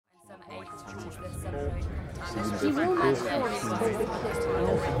So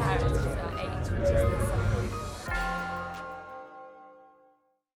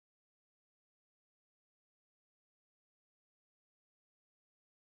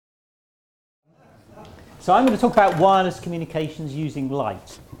I'm going to talk about wireless communications using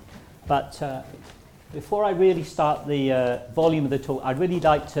light. But before I really start the volume of the talk, I'd really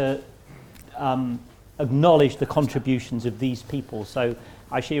like to acknowledge the contributions of these people. So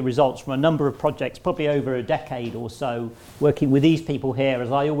I share results from a number of projects, probably over a decade or so, working with these people here. As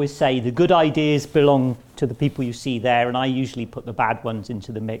I always say, the good ideas belong to the people you see there, and I usually put the bad ones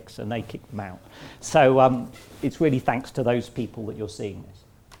into the mix and they kick them out. So it's really thanks to those people that you're seeing this.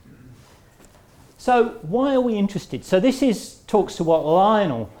 So why are we interested? So this talks to what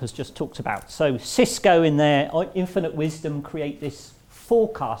Lionel has just talked about. So Cisco, in their infinite wisdom, create this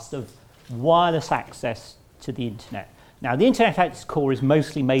forecast of wireless access to the internet. Now, the internet at its core is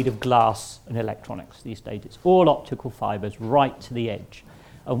mostly made of glass and electronics these days. It's all optical fibers right to the edge.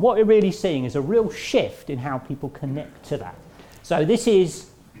 And what we're really seeing is a real shift in how people connect to that. So this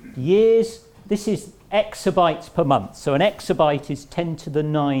is this is exabytes per month. So an exabyte is 10 to the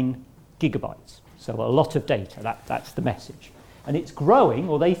 9 gigabytes. So a lot of data, that's the message. And it's growing,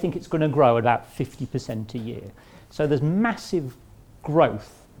 or they think it's going to grow at about 50% a year. So there's massive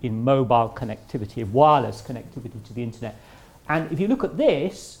growth in mobile connectivity, wireless connectivity to the internet. And if you look at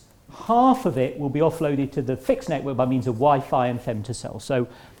this, half of it will be offloaded to the fixed network by means of Wi-Fi and femtocell. So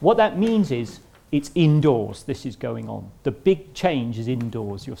what that means is it's indoors, this is going on. The big change is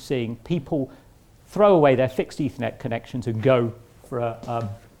indoors. You're seeing people throw away their fixed Ethernet connections and go for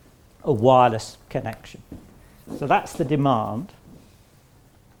a wireless connection. So that's the demand.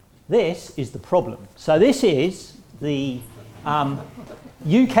 This is the problem. So this is the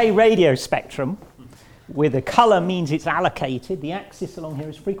UK radio spectrum, where the colour means it's allocated. The axis along here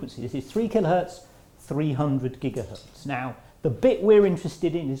is frequency. This is 3 kilohertz, 300 gigahertz. Now, the bit we're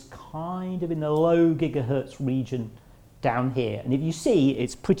interested in is kind of in the low gigahertz region down here. And if you see,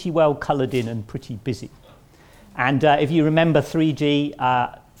 it's pretty well coloured in and pretty busy. And if you remember 3G,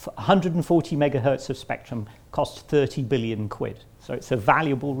 140 megahertz of spectrum cost 30 billion quid. So it's a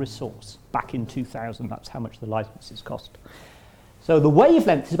valuable resource. Back in 2000, that's how much the licenses cost. So the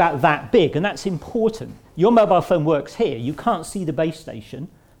wavelength is about that big, and that's important. Your mobile phone works here. You can't see the base station,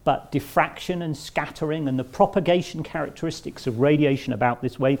 but diffraction and scattering and the propagation characteristics of radiation about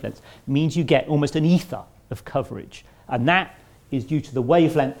this wavelength means you get almost an ether of coverage. And that is due to the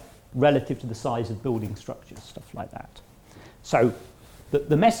wavelength relative to the size of building structures, stuff like that. So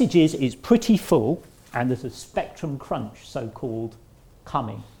the message is it's pretty full, and there's a spectrum crunch, so-called,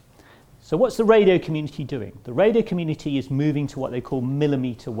 coming. So what's the radio community doing? The radio community is moving to what they call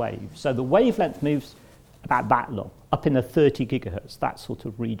millimeter wave. So the wavelength moves about that long, up in the 30 gigahertz, that sort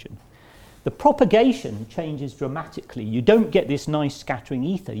of region. The propagation changes dramatically. You don't get this nice scattering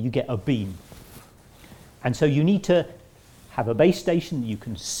ether, you get a beam. And so you need to have a base station that you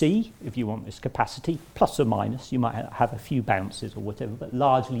can see if you want this capacity, plus or minus. You might have a few bounces or whatever, but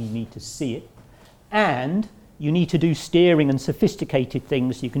largely you need to see it. And you need to do steering and sophisticated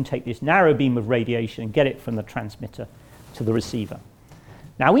things so you can take this narrow beam of radiation and get it from the transmitter to the receiver.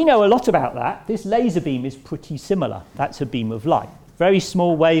 Now, we know a lot about that. This laser beam is pretty similar. That's a beam of light. Very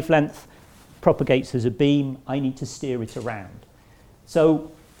small wavelength, propagates as a beam. I need to steer it around.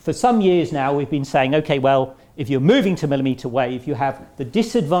 So for some years now, we've been saying, okay, well, if you're moving to millimeter wave, you have the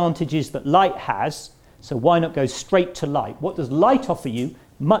disadvantages that light has, so why not go straight to light? What does light offer you?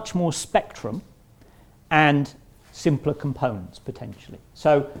 Much more spectrum and simpler components, potentially.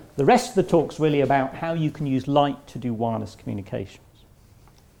 So the rest of the talk's really about how you can use light to do wireless communications.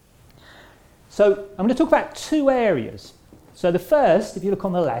 So I'm going to talk about two areas. So the first, if you look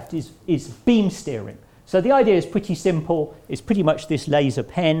on the left, is beam steering. So the idea is pretty simple. It's pretty much this laser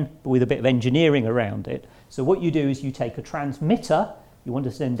pen, but with a bit of engineering around it. So what you do is you take a transmitter, you want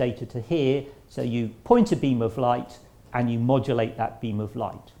to send data to here, so you point a beam of light and you modulate that beam of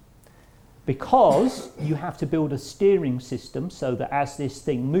light. Because you have to build a steering system so that as this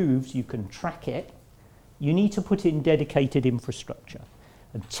thing moves, you can track it, you need to put in dedicated infrastructure.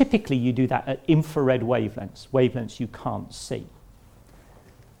 And typically you do that at infrared wavelengths you can't see.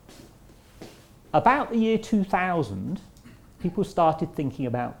 About the year 2000, people started thinking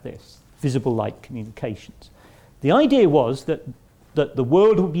about this, visible light communications. The idea was that the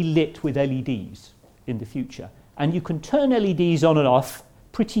world would be lit with LEDs in the future, and you can turn LEDs on and off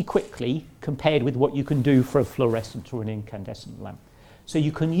pretty quickly compared with what you can do for a fluorescent or an incandescent lamp. So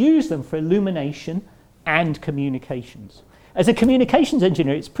you can use them for illumination and communications. As a communications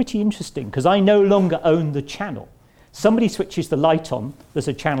engineer, it's pretty interesting because I no longer own the channel. Somebody switches the light on, there's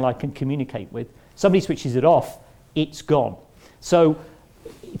a channel I can communicate with. Somebody switches it off, it's gone. So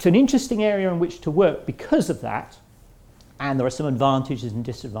it's an interesting area in which to work because of that, and there are some advantages and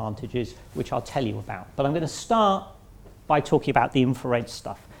disadvantages which I'll tell you about. But I'm going to start by talking about the infrared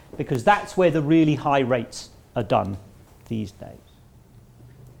stuff, because that's where the really high rates are done these days.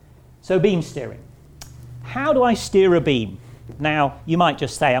 So beam steering. How do I steer a beam? Now, you might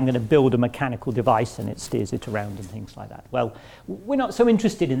just say, I'm going to build a mechanical device and it steers it around and things like that. Well, we're not so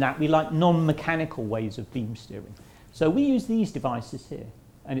interested in that. We like non-mechanical ways of beam steering. So we use these devices here,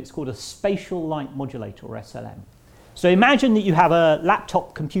 and it's called a spatial light modulator, or SLM. So imagine that you have a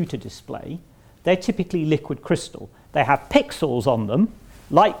laptop computer display. They're typically liquid crystal. They have pixels on them,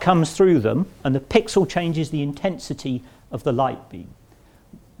 light comes through them, and the pixel changes the intensity of the light beam.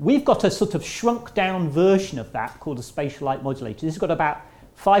 We've got a sort of shrunk down version of that called a spatial light modulator. This has got about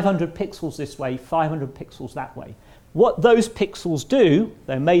 500 pixels this way, 500 pixels that way. What those pixels do,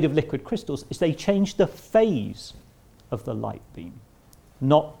 they're made of liquid crystals, is they change the phase of the light beam,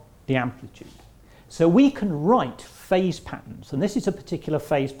 not the amplitude. So we can write phase patterns, and this is a particular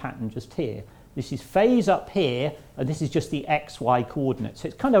phase pattern just here. This is phase up here, and this is just the XY coordinates. So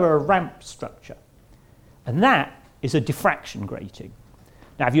it's kind of a ramp structure. And that is a diffraction grating.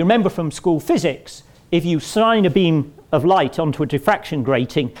 Now, if you remember from school physics, if you shine a beam of light onto a diffraction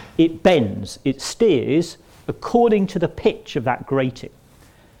grating, it bends, it steers according to the pitch of that grating.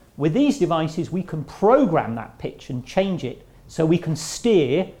 With these devices, we can program that pitch and change it so we can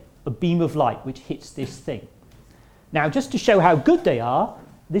steer a beam of light which hits this thing. Now, just to show how good they are,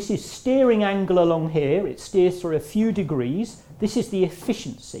 this is steering angle along here. It steers through a few degrees. This is the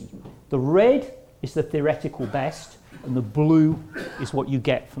efficiency. The red is the theoretical best, and the blue is what you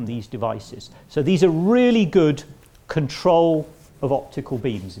get from these devices. So these are really good control of optical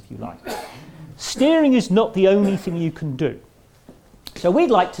beams, if you like. Steering is not the only thing you can do. So we'd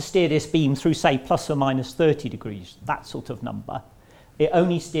like to steer this beam through, say, plus or minus 30 degrees, that sort of number. It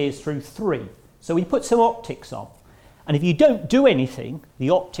only steers through 3. So we put some optics on. And if you don't do anything, the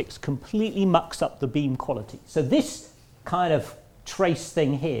optics completely mucks up the beam quality. So this kind of trace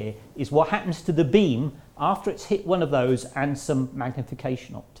thing here is what happens to the beam after it's hit one of those and some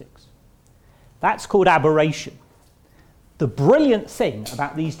magnification optics. That's called aberration. The brilliant thing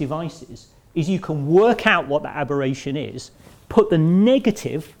about these devices is you can work out what the aberration is, put the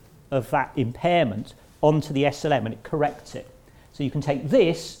negative of that impairment onto the SLM, and it corrects it. So you can take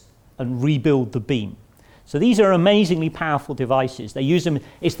this and rebuild the beam. So these are amazingly powerful devices. They use them,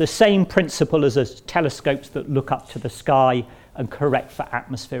 it's the same principle as telescopes that look up to the sky and correct for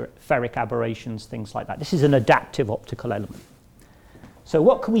atmospheric aberrations, things like that. This is an adaptive optical element. So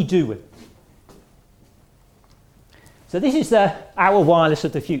what can we do with it? So this is our wireless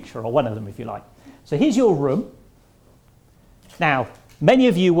of the future, or one of them if you like. So here's your room. Now, many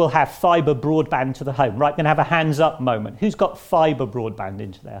of you will have fibre broadband to the home, right? We're going to have a hands up moment. Who's got fibre broadband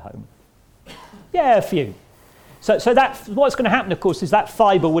into their home? Yeah, a few. So that's what's going to happen, of course, is that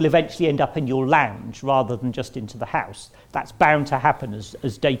fibre will eventually end up in your lounge rather than just into the house. That's bound to happen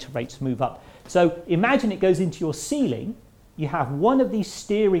as data rates move up. So imagine it goes into your ceiling. You have one of these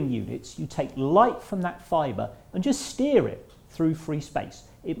steering units. You take light from that fibre and just steer it through free space.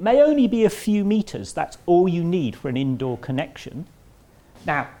 It may only be a few meters. That's all you need for an indoor connection.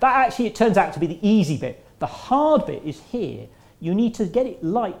 Now, that actually, it turns out to be the easy bit. The hard bit is here. You need to get it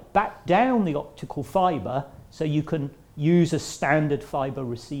light back down the optical fibre so you can use a standard fibre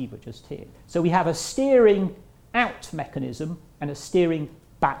receiver just here. So we have a steering out mechanism and a steering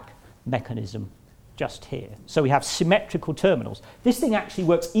back mechanism just here. So we have symmetrical terminals. This thing actually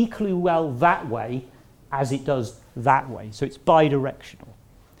works equally well that way as it does that way. So it's bidirectional.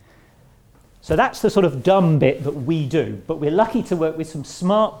 So that's the sort of dumb bit that we do. But we're lucky to work with some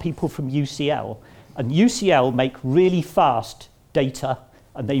smart people from UCL. And UCL make really fast data,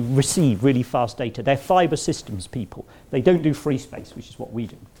 and they receive really fast data. They're fibre systems people. They don't do free space, which is what we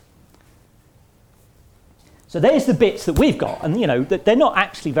do. So there's the bits that we've got, and you know, they're not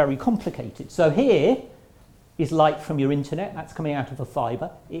actually very complicated. So here is light from your internet. That's coming out of a fibre.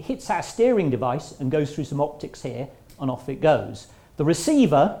 It hits our steering device and goes through some optics here, and off it goes. The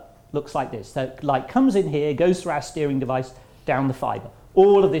receiver looks like this. So light comes in here, goes through our steering device, down the fibre.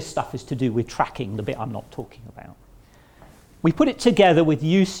 All of this stuff is to do with tracking, the bit I'm not talking about. We put it together with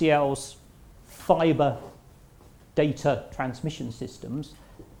UCL's fibre data transmission systems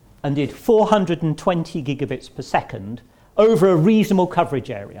and did 420 gigabits per second over a reasonable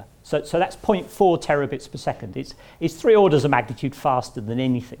coverage area. So that's 0.4 terabits per second. It's 3 orders of magnitude faster than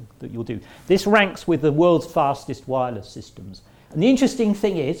anything that you'll do. This ranks with the world's fastest wireless systems. And the interesting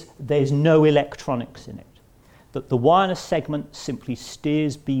thing is there's no electronics in it. That the wireless segment simply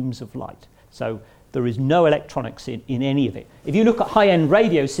steers beams of light. So There is no electronics in any of it. If you look at high-end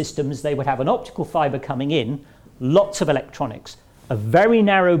radio systems, they would have an optical fiber coming in, lots of electronics, a very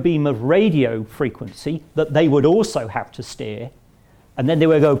narrow beam of radio frequency that they would also have to steer, and then they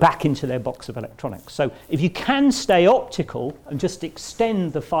would go back into their box of electronics. So if you can stay optical and just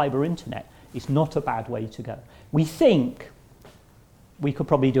extend the fiber internet, it's not a bad way to go. We think we could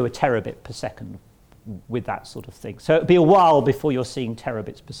probably do a terabit per second with that sort of thing. So it'll be a while before you're seeing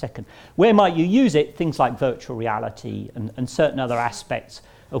terabits per second. Where might you use it? Things like virtual reality and certain other aspects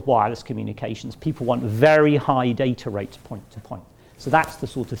of wireless communications. People want very high data rates point to point. So that's the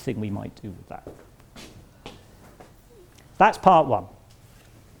sort of thing we might do with that. That's part one.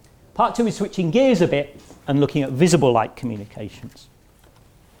 Part two is switching gears a bit and looking at visible light communications.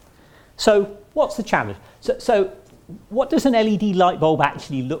 So what's the challenge? So what does an LED light bulb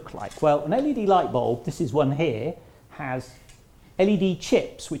actually look like? Well, an LED light bulb, this is one here, has LED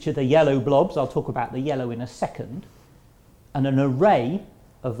chips, which are the yellow blobs. I'll talk about the yellow in a second, and an array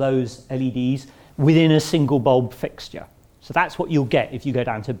of those LEDs within a single bulb fixture. So that's what you'll get if you go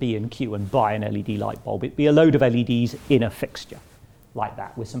down to B&Q and buy an LED light bulb. It'd be a load of LEDs in a fixture like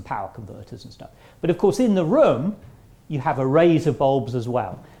that with some power converters and stuff. But of course, in the room, you have arrays of bulbs as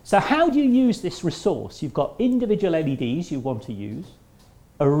well. So how do you use this resource? You've got individual LEDs you want to use,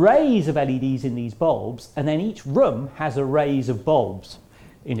 arrays of LEDs in these bulbs, and then each room has arrays of bulbs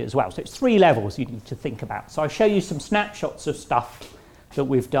in it as well. So it's 3 levels you need to think about. So I'll show you some snapshots of stuff that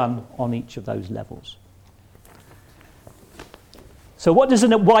we've done on each of those levels. So what does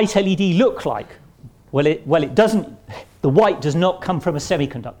a white LED look like? Well, it doesn't. The white does not come from a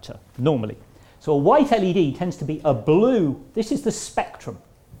semiconductor normally. So a white LED tends to be a blue. This is the spectrum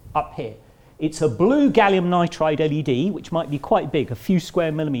up here. It's a blue gallium nitride LED, which might be quite big, a few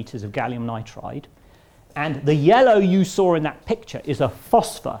square millimeters of gallium nitride. And the yellow you saw in that picture is a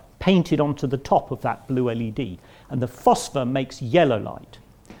phosphor painted onto the top of that blue LED. And the phosphor makes yellow light.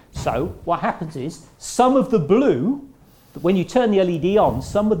 So what happens is some of the blue, when you turn the LED on,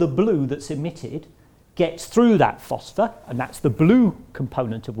 some of the blue that's emitted gets through that phosphor, and that's the blue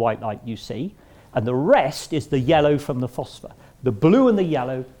component of white light you see, and the rest is the yellow from the phosphor. The blue and the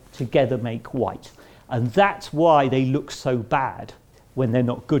yellow together make white, and that's why they look so bad when they're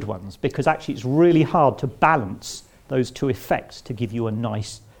not good ones, because actually it's really hard to balance those two effects to give you a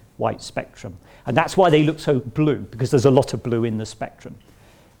nice white spectrum. And that's why they look so blue, because there's a lot of blue in the spectrum.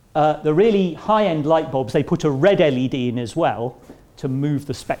 The really high-end light bulbs, they put a red LED in as well to move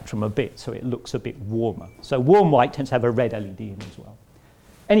the spectrum a bit so it looks a bit warmer. So warm white tends to have a red LED in as well.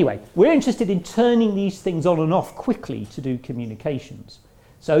 Anyway, we're interested in turning these things on and off quickly to do communications.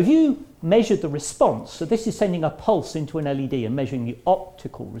 So if you measured the response, so this is sending a pulse into an LED and measuring the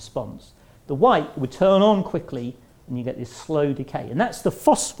optical response, the white would turn on quickly and you get this slow decay. And that's the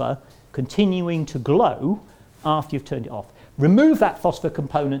phosphor continuing to glow after you've turned it off. Remove that phosphor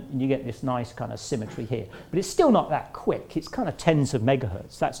component and you get this nice kind of symmetry here. But it's still not that quick. It's kind of tens of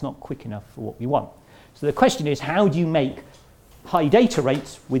megahertz. That's not quick enough for what we want. So the question is, how do you make high data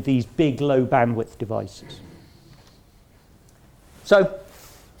rates with these big low bandwidth devices? So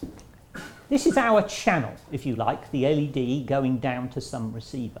this is our channel, if you like, the LED going down to some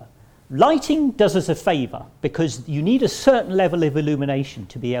receiver. Lighting does us a favor because you need a certain level of illumination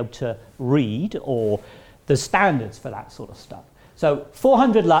to be able to read, or the standards for that sort of stuff. So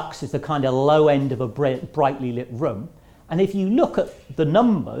 400 lux is the kind of low end of a brightly lit room. And if you look at the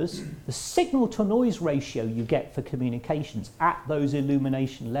numbers, the signal to noise ratio you get for communications at those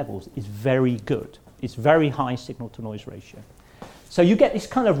illumination levels is very good. It's very high signal to noise ratio. So you get this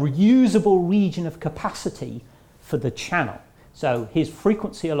kind of reusable region of capacity for the channel. So here's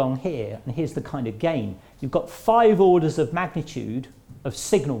frequency along here, and here's the kind of gain. You've got 5 orders of magnitude of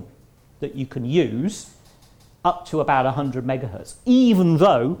signal that you can use up to about 100 megahertz, even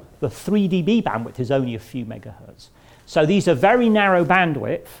though the 3 dB bandwidth is only a few megahertz. So these are very narrow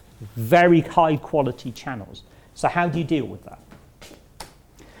bandwidth, very high quality channels. So how do you deal with that?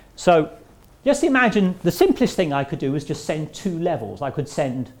 So just imagine the simplest thing I could do is just send 2 levels. I could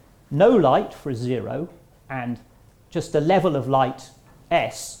send no light for a 0 and just a level of light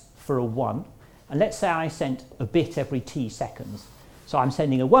S for a 1. And let's say I sent a bit every t seconds. So I'm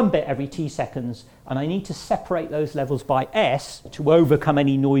sending a 1 bit every t seconds, and I need to separate those levels by S to overcome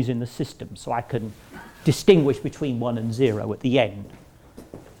any noise in the system, so I can distinguish between 1 and 0 at the end.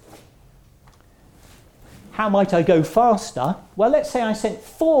 How might I go faster? Well, let's say I sent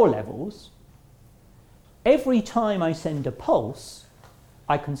 4 levels. Every time I send a pulse,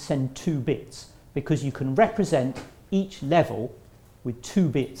 I can send 2 bits, because you can represent each level with 2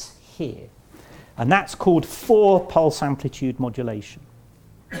 bits here. And that's called 4 pulse amplitude modulation.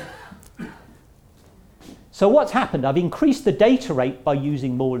 So what's happened? I've increased the data rate by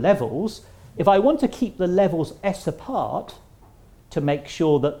using more levels. If I want to keep the levels S apart to make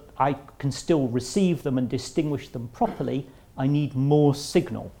sure that I can still receive them and distinguish them properly, I need more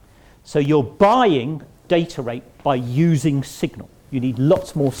signal. So you're buying data rate by using signal. You need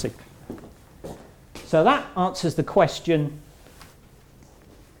lots more signal. So that answers the question,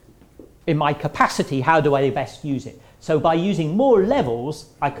 in my capacity, how do I best use it? So by using more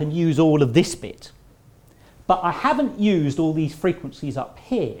levels, I can use all of this bit. But I haven't used all these frequencies up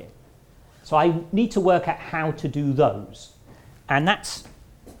here. So I need to work out how to do those. And that's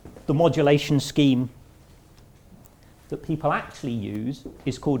the modulation scheme that people actually use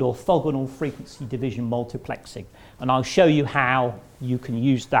is called orthogonal frequency division multiplexing. And I'll show you how you can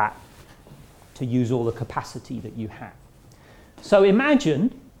use that to use all the capacity that you have. So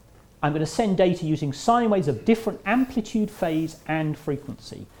imagine I'm going to send data using sine waves of different amplitude, phase, and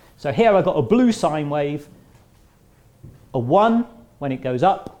frequency. So here I've got a blue sine wave, a 1 when it goes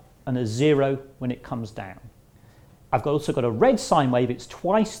up, and a 0 when it comes down. I've also got a red sine wave. It's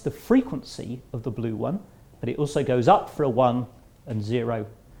twice the frequency of the blue one, but it also goes up for a 1, and 0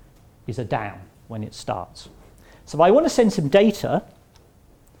 is a down when it starts. So if I want to send some data,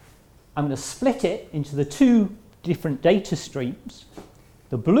 I'm going to split it into the two different data streams.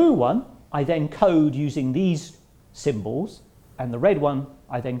 The blue one I then code using these symbols, and the red one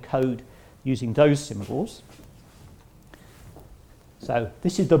I then code using those symbols. So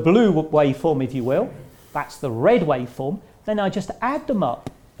this is the blue waveform, if you will. That's the red waveform. Then I just add them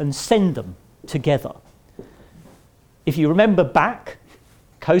up and send them together. If you remember back,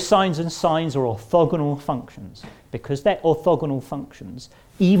 cosines and sines are orthogonal functions. Because they're orthogonal functions,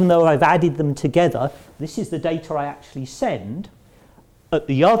 even though I've added them together, this is the data I actually send. At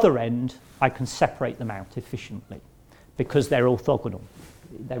the other end, I can separate them out efficiently because they're orthogonal.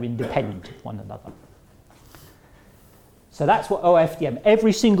 They're independent of one another. So that's what OFDM.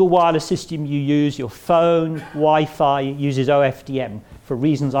 Every single wireless system you use, your phone, Wi-Fi, uses OFDM for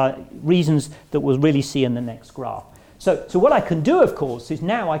reasons that we'll really see in the next graph. So what I can do, of course, is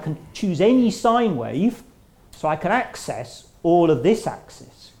now I can choose any sine wave, so I can access all of this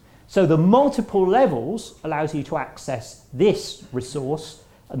axis. So the multiple levels allows you to access this resource,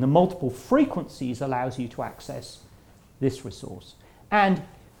 and the multiple frequencies allows you to access this resource. And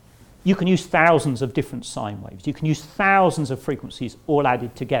you can use thousands of different sine waves. You can use thousands of frequencies all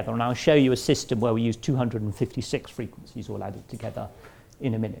added together. And I'll show you a system where we use 256 frequencies all added together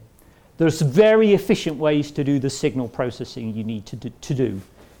in a minute. There's very efficient ways to do the signal processing you need to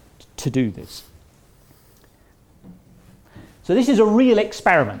do this. So this is a real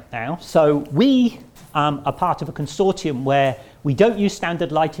experiment now. So we are part of a consortium where we don't use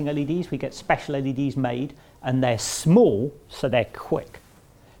standard lighting LEDs. We get special LEDs made, and they're small, so they're quick.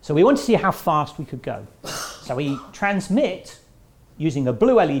 So we want to see how fast we could go. So we transmit using a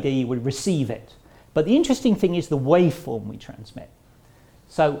blue LED, we receive it. But the interesting thing is the waveform we transmit.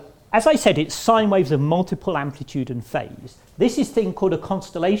 So as I said, it's sine waves of multiple amplitude and phase. This is a thing called a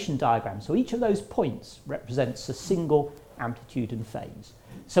constellation diagram. So each of those points represents a single amplitude and phase.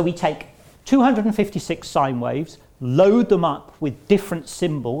 So we take 256 sine waves, load them up with different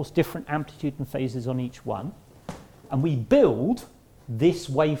symbols, different amplitude and phases on each one, and we build this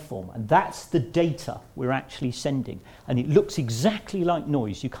waveform, and that's the data we're actually sending. And it looks exactly like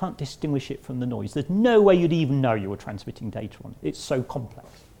noise. You can't distinguish it from the noise. There's no way you'd even know you were transmitting data on it. It's so complex.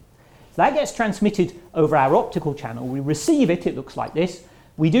 So that gets transmitted over our optical channel. We receive it, it looks like this.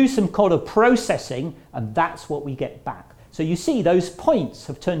 We do some kind of processing, and that's what we get back. So you see those points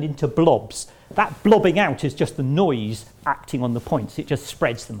have turned into blobs. That blobbing out is just the noise acting on the points. It just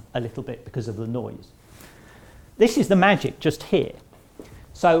spreads them a little bit because of the noise. This is the magic just here.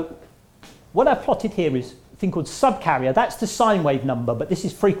 So what I've plotted here is a thing called subcarrier. That's the sine wave number, but this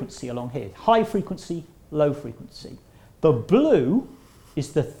is frequency along here. High frequency, low frequency. The blue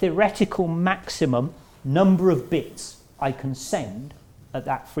is the theoretical maximum number of bits I can send at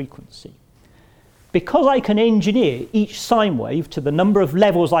that frequency. Because I can engineer each sine wave to the number of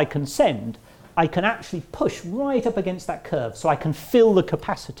levels I can send, I can actually push right up against that curve, so I can fill the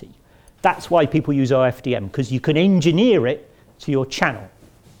capacity. That's why people use OFDM, because you can engineer it to your channel.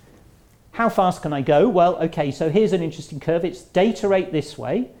 How fast can I go? Well, okay, so here's an interesting curve. It's data rate this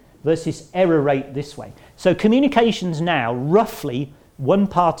way versus error rate this way. So communications now, roughly 1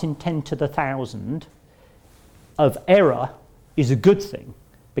 part in 10 to the 1,000 of error is a good thing,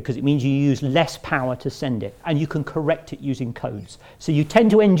 because it means you use less power to send it, and you can correct it using codes. So you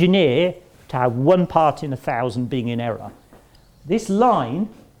tend to engineer to have 1 part in 1,000 being in error. This line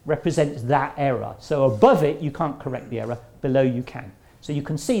represents that error. So above it, you can't correct the error. Below, you can. So you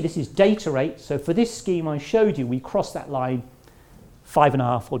can see this is data rate. So for this scheme I showed you, we crossed that line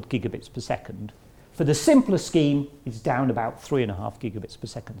 5.5 odd gigabits per second. For the simpler scheme, it's down about 3.5 gigabits per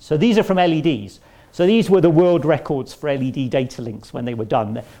second. So these are from LEDs. So these were the world records for LED data links when they were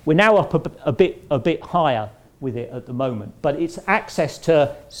done. We're now up a bit higher with it at the moment, but it's access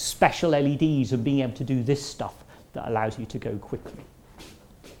to special LEDs and being able to do this stuff that allows you to go quickly.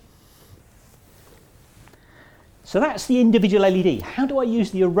 So that's the individual LED. How do I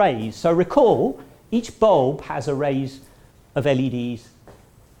use the arrays? So recall, each bulb has arrays of LEDs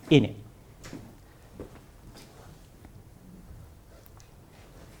in it.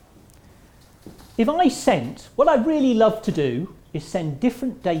 If I sent, what I'd really love to do is send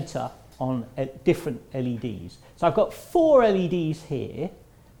different data on different LEDs. So I've got 4 LEDs here.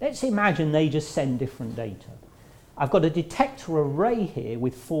 Let's imagine they just send different data. I've got a detector array here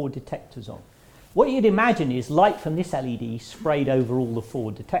with 4 detectors on. What you'd imagine is light from this LED sprayed over all the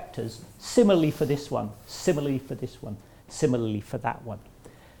 4 detectors, similarly for this one, similarly for this one, similarly for that one.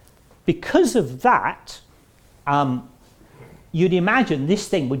 Because of that, you'd imagine this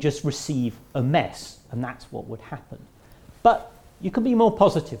thing would just receive a mess, and that's what would happen. But you can be more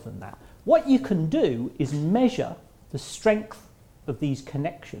positive than that. What you can do is measure the strength of these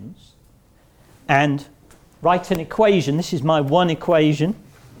connections and write an equation. This is my one equation.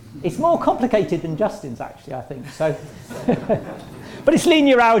 It's more complicated than Justin's, actually, I think. So, but it's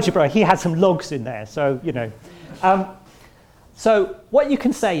linear algebra. He had some logs in there, so, you know. So what you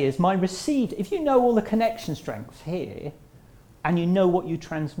can say is my received, if you know all the connection strengths here, and you know what you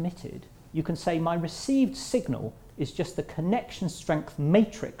transmitted, you can say my received signal is just the connection strength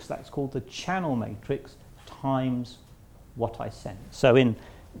matrix, that's called the channel matrix, times what I sent. So in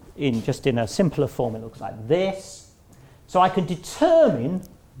a simpler form, it looks like this. So I can determine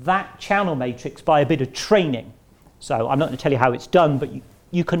that channel matrix by a bit of training. So I'm not going to tell you how it's done, but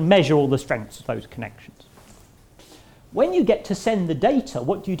you can measure all the strengths of those connections. When you get to send the data,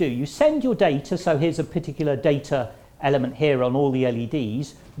 what do? You send your data, so here's a particular data element here on all the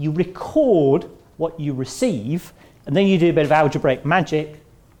LEDs, you record what you receive, and then you do a bit of algebraic magic,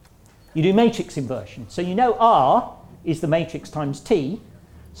 you do matrix inversion. So you know R is the matrix times T,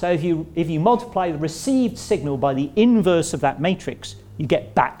 so if you multiply the received signal by the inverse of that matrix, you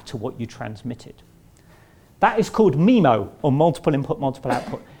get back to what you transmitted. That is called MIMO, or multiple input, multiple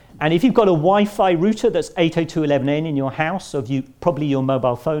output. And if you've got a Wi-Fi router that's 802.11n in your house, or probably your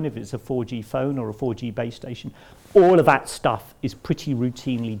mobile phone if it's a 4G phone or a 4G base station, all of that stuff is pretty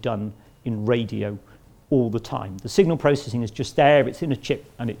routinely done in radio all the time. The signal processing is just there, it's in a chip,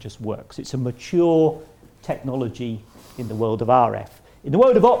 and it just works. It's a mature technology in the world of RF. In the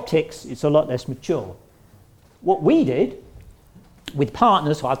world of optics, it's a lot less mature. What we did with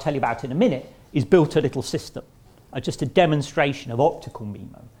partners, who I'll tell you about in a minute, is built a little system, just a demonstration of optical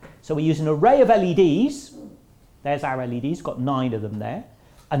MIMO. So we use an array of LEDs, there's our LEDs, got 9 of them there,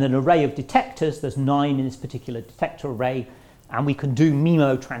 and an array of detectors, there's 9 in this particular detector array, and we can do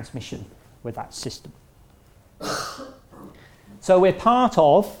MIMO transmission with that system. So we're part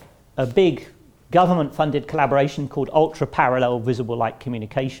of a big government-funded collaboration called Ultra Parallel Visible Light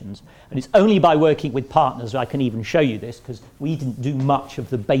Communications, and it's only by working with partners I can even show you this, because we didn't do much of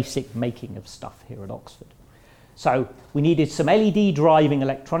the basic making of stuff here at Oxford. So we needed some LED driving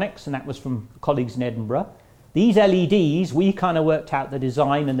electronics, and that was from colleagues in Edinburgh. These LEDs, we kind of worked out the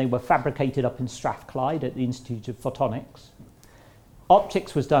design, and they were fabricated up in Strathclyde at the Institute of Photonics.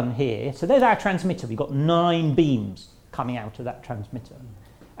 Optics was done here. So there's our transmitter. We've got 9 beams coming out of that transmitter.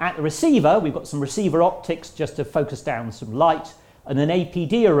 At the receiver, we've got some receiver optics just to focus down some light, and an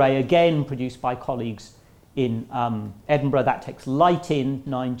APD array, again produced by colleagues in Edinburgh, that takes light in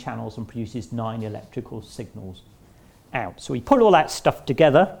 9 channels and produces 9 electrical signals out. So we put all that stuff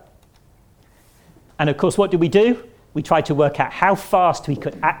together. And of course, what did? We tried to work out how fast we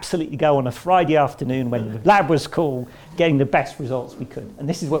could absolutely go on a Friday afternoon when the lab was cool, getting the best results we could. And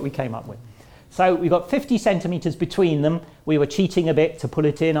this is what we came up with. So we got 50 centimeters between them. We were cheating a bit to put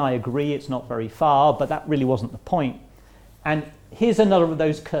it in. I agree, it's not very far, but that really wasn't the point. And here's another of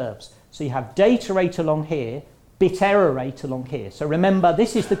those curves. So you have data rate along here, bit error rate along here. So remember,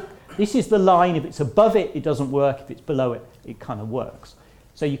 this is the line. If it's above it, it doesn't work. If it's below it, it kind of works.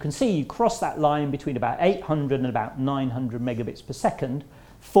 So you can see you cross that line between about 800 and about 900 megabits per second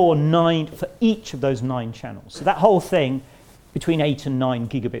for each of those 9 channels. So that whole thing between 8 and 9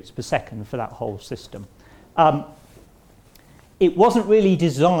 gigabits per second for that whole system. It wasn't really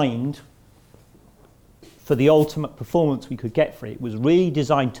designed for the ultimate performance we could get for it. It was really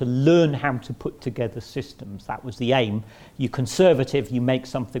designed to learn how to put together systems. That was the aim. You're conservative, you make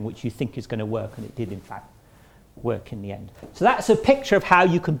something which you think is going to work, and it did in fact work in the end. So that's a picture of how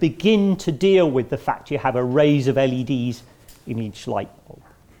you can begin to deal with the fact you have arrays of LEDs in each light bulb.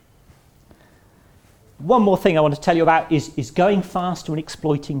 One more thing I want to tell you about is going faster and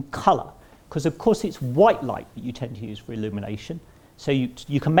exploiting colour, because of course it's white light that you tend to use for illumination. So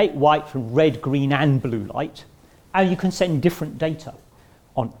you can make white from red, green and blue light, and you can send different data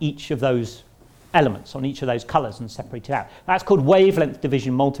on each of those elements, on each of those colours, and separate it out. That's called wavelength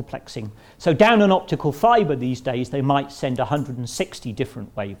division multiplexing. So down an optical fibre these days, they might send 160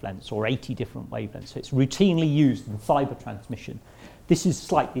 different wavelengths or 80 different wavelengths. So it's routinely used in fibre transmission. This is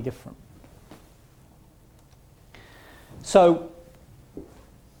slightly different. So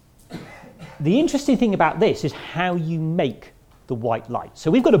the interesting thing about this is how you make the white light. So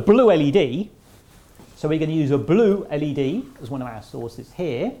we've got a blue LED. So we're going to use a blue LED as one of our sources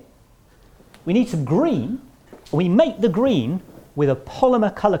here. We need some green, and we make the green with a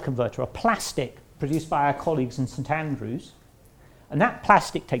polymer colour converter, a plastic produced by our colleagues in St Andrews. And that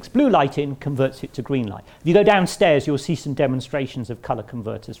plastic takes blue light in, converts it to green light. If you go downstairs, you'll see some demonstrations of colour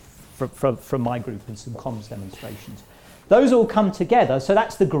converters from my group and some comms demonstrations. Those all come together, so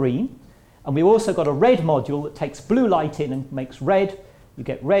that's the green. And we've also got a red module that takes blue light in and makes red. You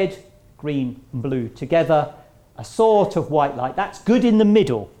get red, green and blue together. A sort of white light. That's good in the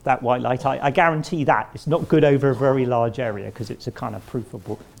middle, that white light. I guarantee that. It's not good over a very large area because it's a kind of proof of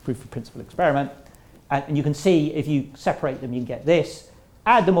principle experiment. And you can see if you separate them, you can get this.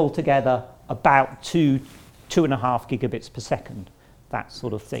 Add them all together, about 2.5 gigabits per second. That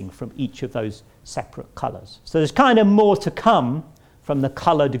sort of thing from each of those separate colours. So there's kind of more to come from the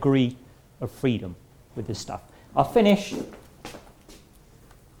colour degree of freedom with this stuff. I'll finish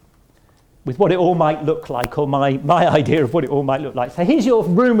with what it all might look like, or my idea of what it all might look like. So here's your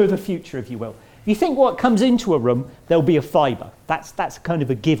room of the future, if you will. If you think what comes into a room, there'll be a fibre. That's kind of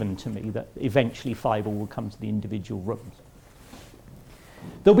a given to me, that eventually fibre will come to the individual rooms.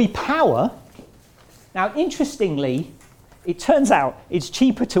 There'll be power. Now, interestingly, it turns out it's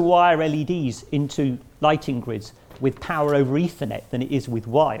cheaper to wire LEDs into lighting grids with power over Ethernet than it is with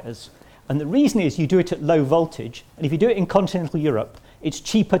wires. And the reason is you do it at low voltage, and if you do it in continental Europe, it's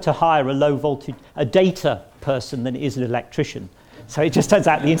cheaper to hire a data person than it is an electrician. So it just turns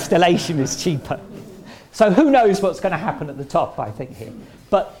out the installation is cheaper. So who knows what's going to happen at the top, I think, here.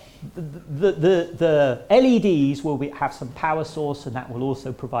 But the LEDs will have some power source, and that will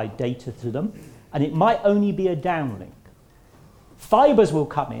also provide data to them. And it might only be a downlink. Fibres will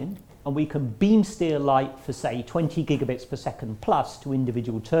come in, and we can beam steer light for, say, 20 gigabits per second plus to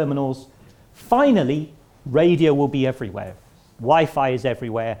individual terminals. Finally, radio will be everywhere. Wi-Fi is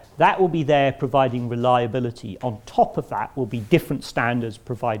everywhere. That will be there providing reliability. On top of that will be different standards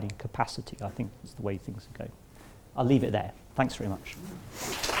providing capacity. I think that's the way things are going. I'll leave it there. Thanks very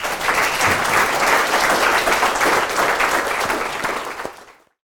much.